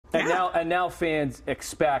And now fans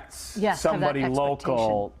expect somebody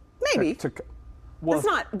local. Maybe. Well, it's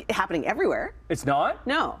not happening everywhere. It's not?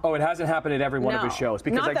 No. Oh, it hasn't happened at every one of his shows.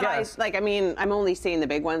 Because not I'm only seeing the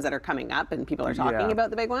big ones that are coming up, and people are talking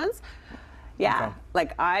about the big ones. Yeah,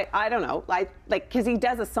 okay. I don't know, because he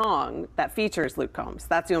does a song that features Luke Combs.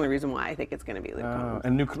 That's the only reason why I think it's going to be Luke Combs.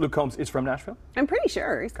 And Luke Combs is from Nashville? I'm pretty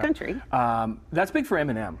sure he's country. That's big for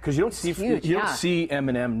Eminem, because you don't see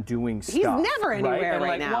Eminem doing stuff. He's never anywhere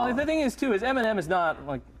right now. Well, the thing is too is Eminem is not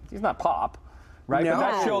he's not pop. Right, no.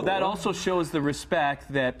 But that also shows the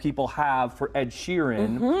respect that people have for Ed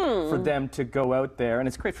Sheeran for them to go out there, and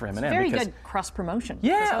it's great for Eminem. It's very good cross promotion.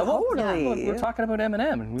 Yeah, totally. We're talking about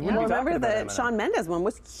Eminem, and we wouldn't be talking about remember the Shawn Mendes one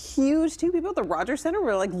was huge too. People at the Rogers Center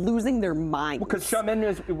were losing their minds. Well, because Shawn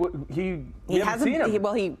Mendes, we haven't seen him.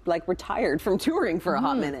 He retired from touring for a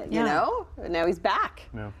hot minute, you know, and now he's back.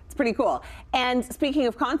 Yeah. It's pretty cool. And speaking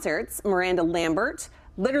of concerts, Miranda Lambert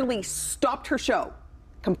literally stopped her show.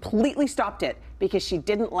 Completely stopped it because she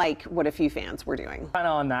didn't like what a few fans were doing. Kind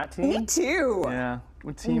of on that team. Me too. Yeah.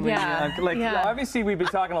 What team? Obviously, we've been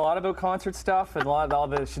talking a lot about concert stuff and all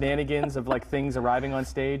the shenanigans of things arriving on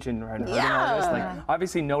stage and hurting artists.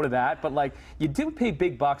 Obviously, no to that. But you do pay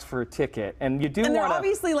big bucks for a ticket, and you do. And they're wanna,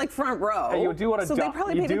 obviously front row. You do want to. So they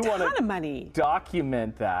probably paid a ton of money.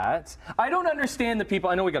 Document that. I don't understand the people.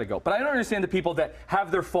 I know we got to go, but I don't understand the people that have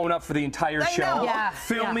their phone up for the entire show,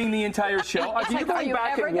 filming the entire show. Are you going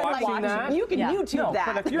back and watching that? You can YouTube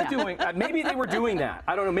that. But if you're doing, maybe they were doing that.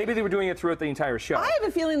 I don't know. Maybe they were doing it throughout the entire show. I have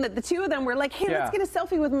a feeling that the two of them were like, hey, let's get a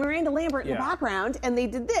selfie with Miranda Lambert in the background, and they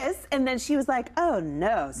did this, and then she was like, oh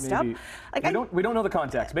no, stop. We don't know the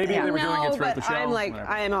context. Maybe they were doing it throughout the show.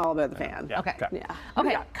 I am all about the fan. Yeah.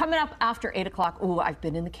 Okay. Coming up after 8 o'clock, I've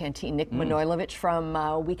been in the canteen. Nick Manojlovic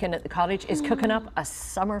from Weekend at the Cottage is cooking up a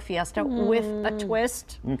summer fiesta with a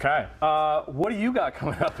twist. Okay. What do you got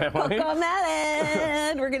coming up, Emily?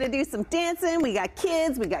 Cocomelon. We're going to do some dancing. We got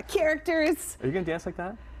kids. We got characters. Are you going to dance like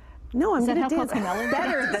that? No, I'm going to dance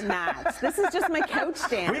better than that. This is just my couch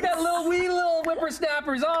dance. We got wee little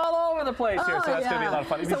whippersnappers all over the place here, so that's going to be a lot of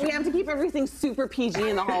fun. So we have to keep everything super PG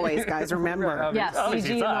in the hallways, guys, remember. Yes,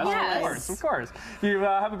 PG in the hallways. Of course. You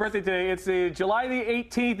have a birthday today. It's July the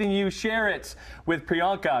 18th, and you share it with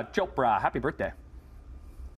Priyanka Chopra. Happy birthday.